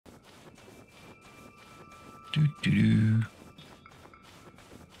Do do do.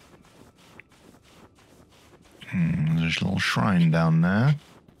 There's a little shrine down there.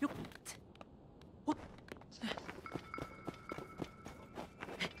 What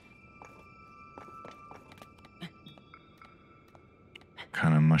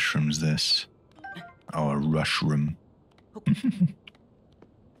kind of mushroom's this? Oh, a rushroom.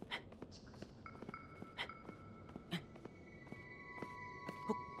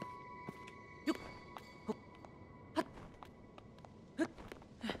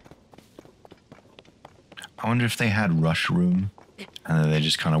 I wonder if they had rushroom and then they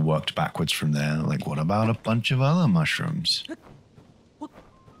just kind of worked backwards from there. Like, what about a bunch of other mushrooms?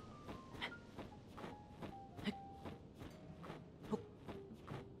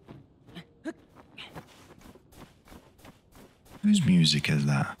 Whose music is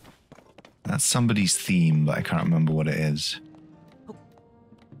that? That's somebody's theme, but I can't remember what it is.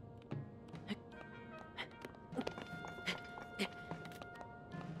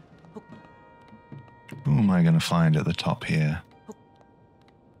 Who am I going to find at the top here?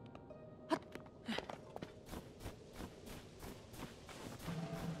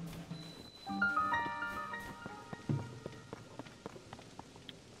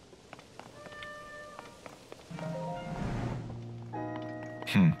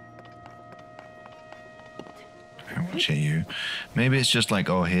 I won't show you. Maybe it's just like,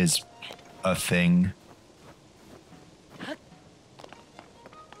 oh, here's a thing.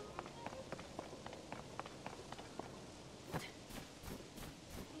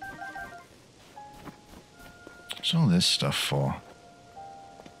 What's all this stuff for?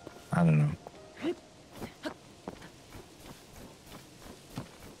 I don't know.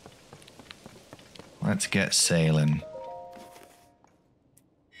 Let's get sailing.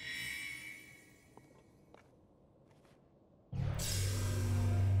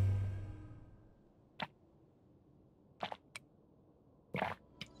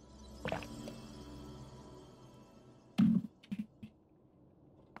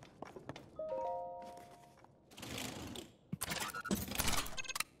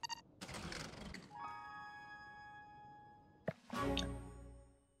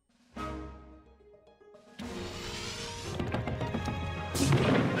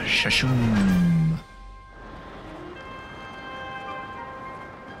 Shashoom.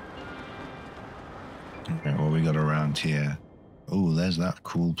 Okay, what we got around here? Oh, there's that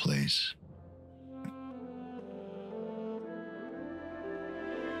cool place.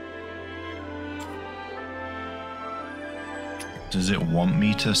 Does it want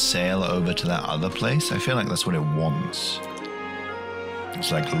me to sail over to that other place? I feel like that's what it wants.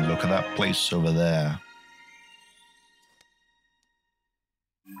 It's like, look at that place over there.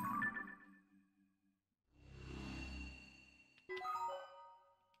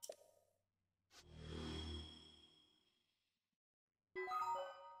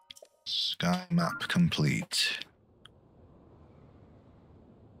 Sky map complete.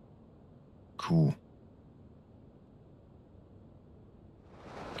 Cool.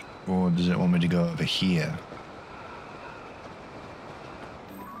 Or does it want me to go over here?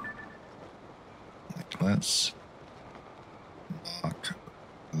 Like, let's mark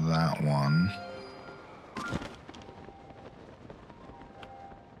that one.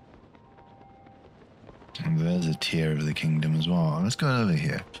 And there's a tier of the kingdom as well. Let's go over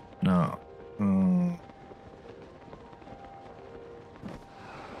here. No.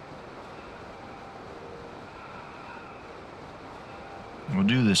 We'll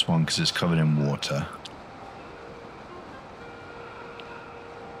do this one because it's covered in water.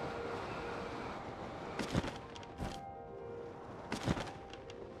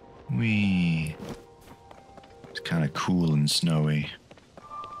 Whee! It's kind of cool and snowy.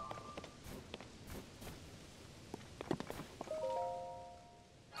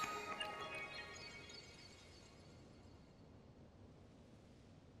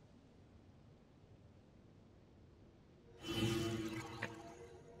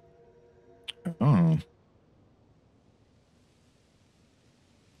 Oh.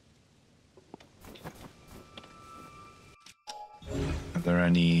 Are there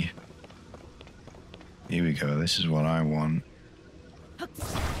any... Here we go, this is what I want.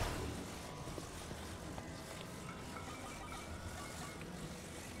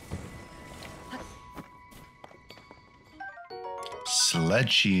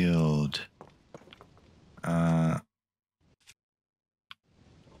 Sled shield. And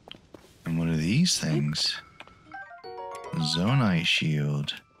what are these things? Zonite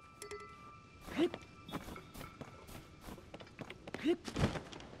shield.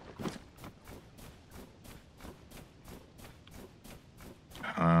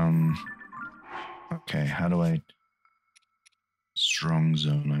 Okay, how do I... Strong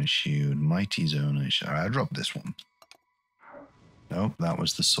Zonite Shield, Mighty Zonite Shield. I dropped this one. Nope, that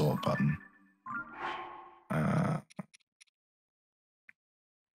was the sword button.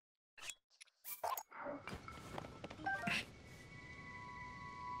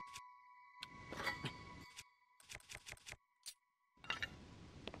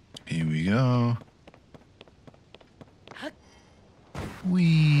 Here we go.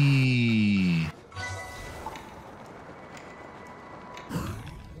 Whee!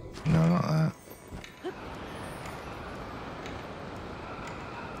 No, not that.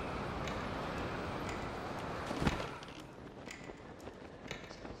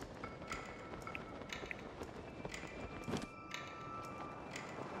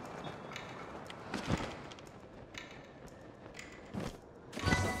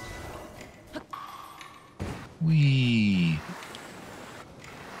 Whee!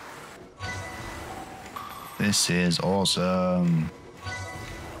 This is awesome.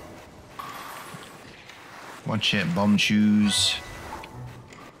 Watch it, bomb shoes.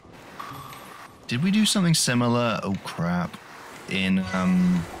 Did we do something similar? Oh crap. In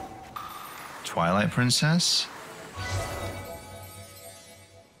Twilight Princess?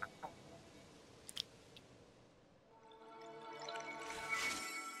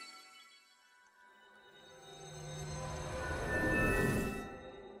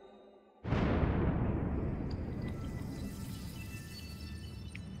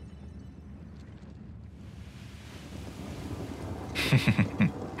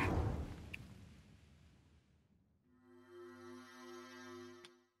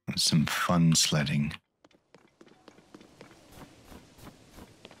 That's some fun sledding.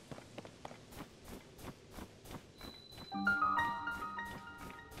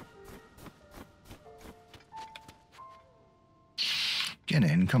 Get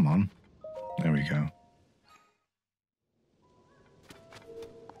in, come on. There we go.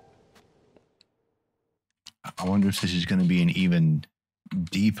 I wonder if this is going to be an even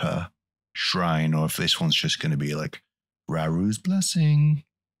deeper shrine, or if this one's just going to be like Raru's blessing.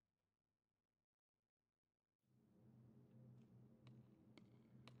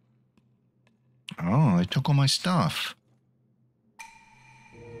 Oh, they took all my stuff.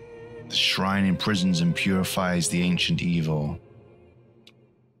 The shrine imprisons and purifies the ancient evil.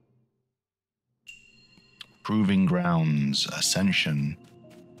 Proving grounds, ascension.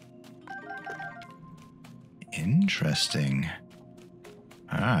 Interesting.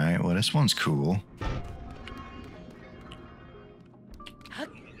 Alright, well this one's cool.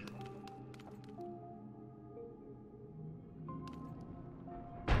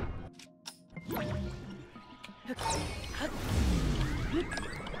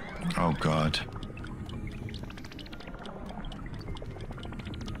 Oh god.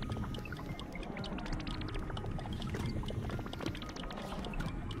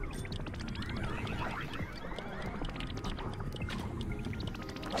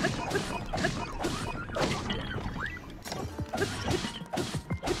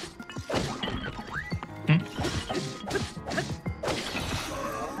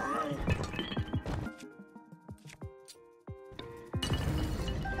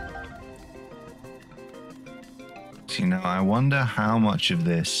 See, now I wonder how much of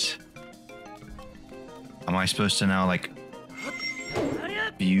this am I supposed to now, like,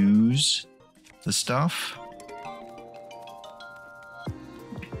 use the stuff?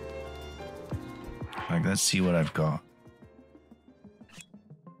 Like, let's see what I've got.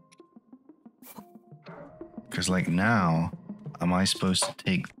 Because, like, now, am I supposed to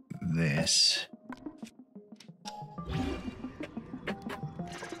take this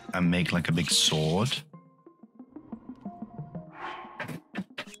and make, like, a big sword?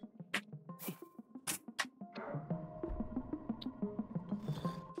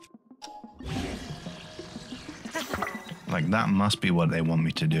 Like, that must be what they want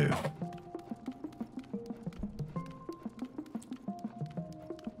me to do.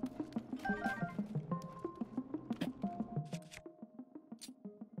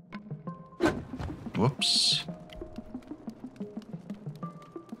 Whoops.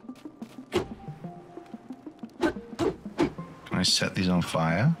 Can I set these on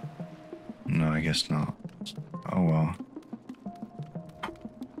fire? No, I guess not. Oh well.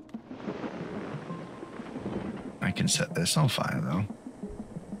 I can set this on fire though.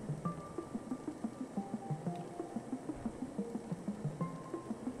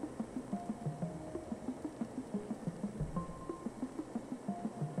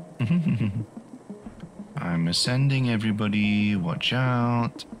 I'm ascending, everybody. Watch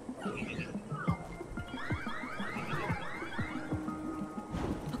out.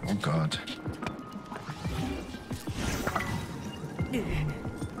 Oh god.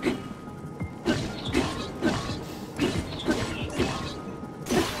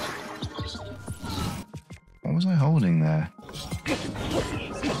 What was I holding there?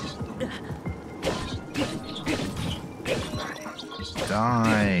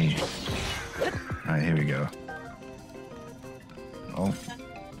 Die! Alright, here we go. Oh.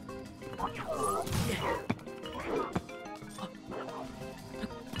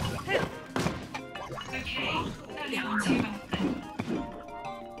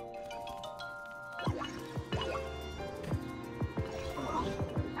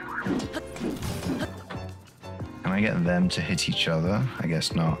 Can I get them to hit each other? I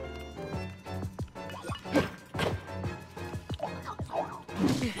guess not.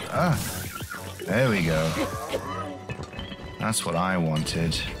 Ah, there we go. That's what I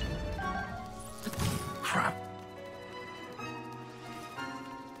wanted. Crap.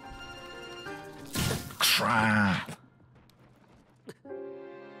 Crap.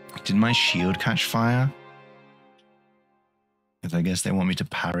 Did my shield catch fire? Because I guess they want me to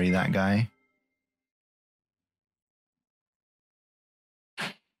parry that guy.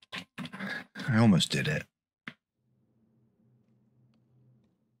 I almost did it.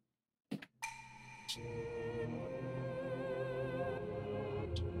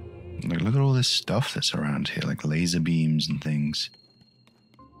 Like, look at all this stuff that's around here, like laser beams and things.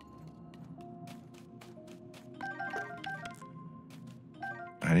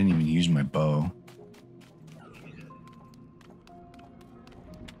 I didn't even use my bow.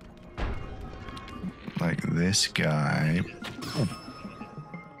 Like this guy.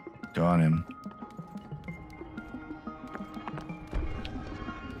 Got him.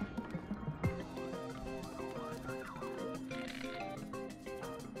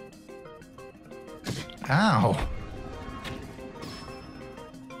 Ow!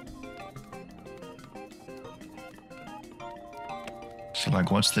 So,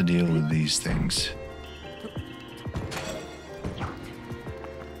 like, what's the deal with these things?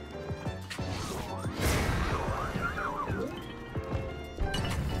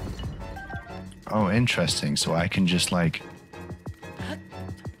 Oh, interesting. So I can just, like...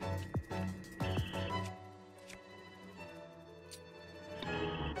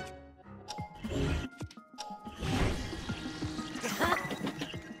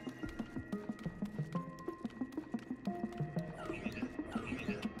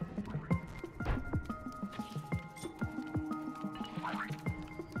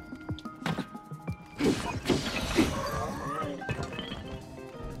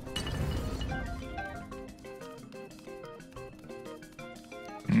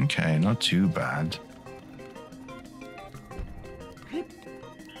 Okay, not too bad.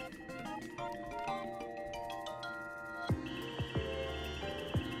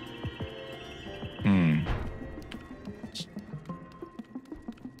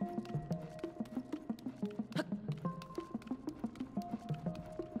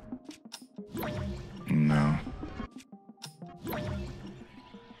 No.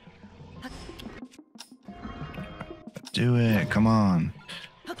 Do it, come on.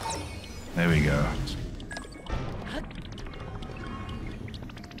 There we go.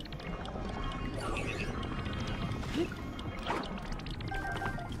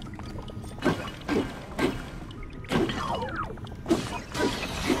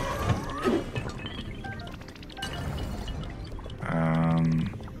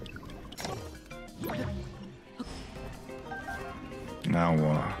 Now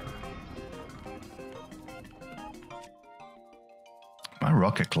what? My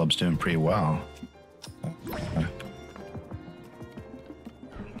rocket club's doing pretty well.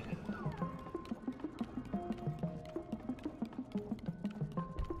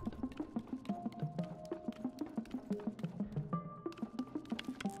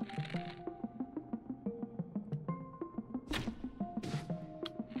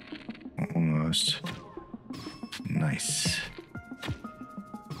 Almost. Nice.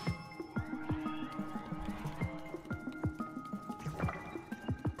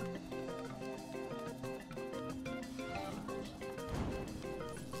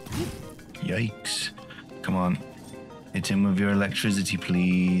 Yikes. Come on. Hit him with your electricity,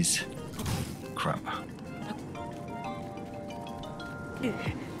 please. Crap.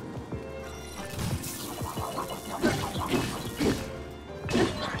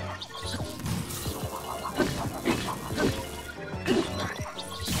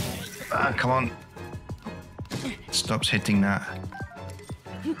 Ah, come on. Stops hitting that.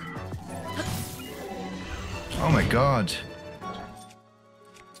 Oh my god.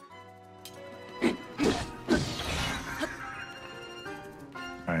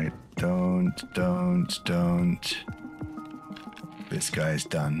 Alright, don't. This guy's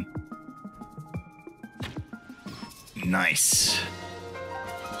done. Nice.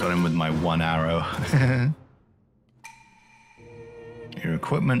 Got him with my one arrow. Your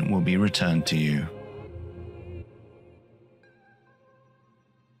equipment will be returned to you.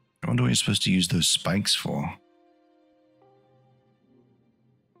 I wonder what you're supposed to use those spikes for.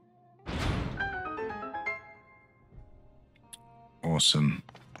 Awesome.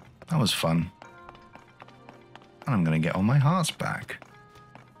 That was fun. And I'm going to get all my hearts back.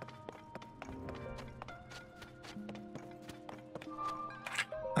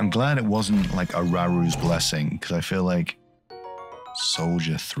 I'm glad it wasn't like a Raru's Blessing, because I feel like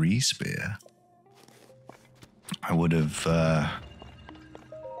Soldier 3 Spear, I would have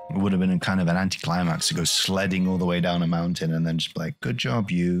it would have been kind of an anticlimax to go sledding all the way down a mountain and then just be like, good job,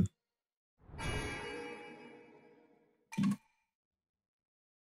 you.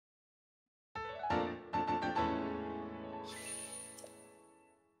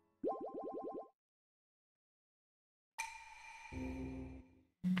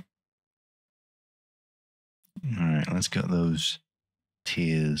 All right, let's get those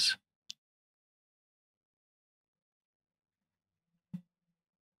tears.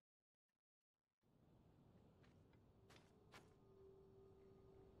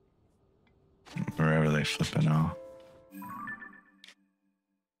 Wherever they flipping are.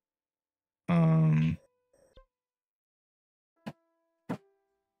 I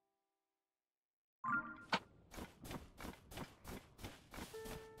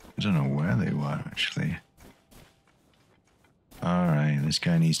don't know where they were, actually. Alright, this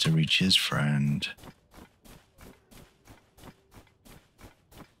guy needs to reach his friend.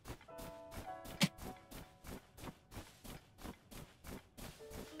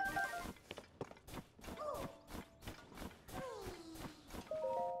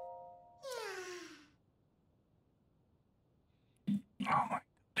 Oh my,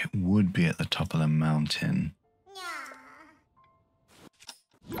 it would be at the top of the mountain.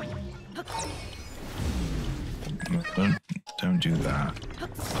 Don't do that.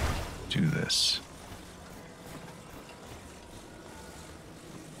 Do this.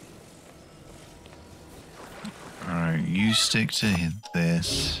 Alright, you stick to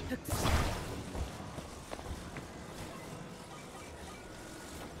this.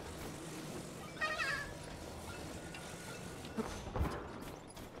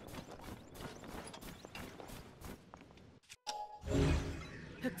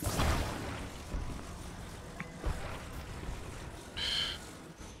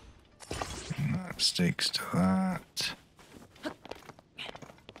 Sticks to that.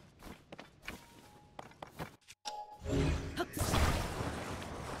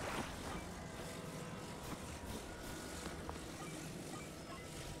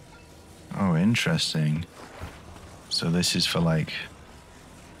 Oh, interesting. So this is for like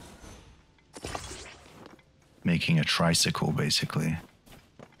making a tricycle, basically.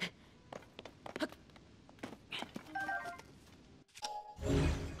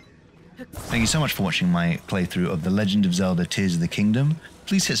 Thank you so much for watching my playthrough of The Legend of Zelda Tears of the Kingdom.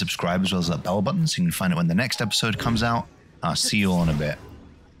 Please hit subscribe as well as that bell button so you can find out when the next episode comes out. I'll see you all in a bit.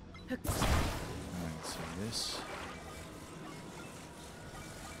 Alright, so this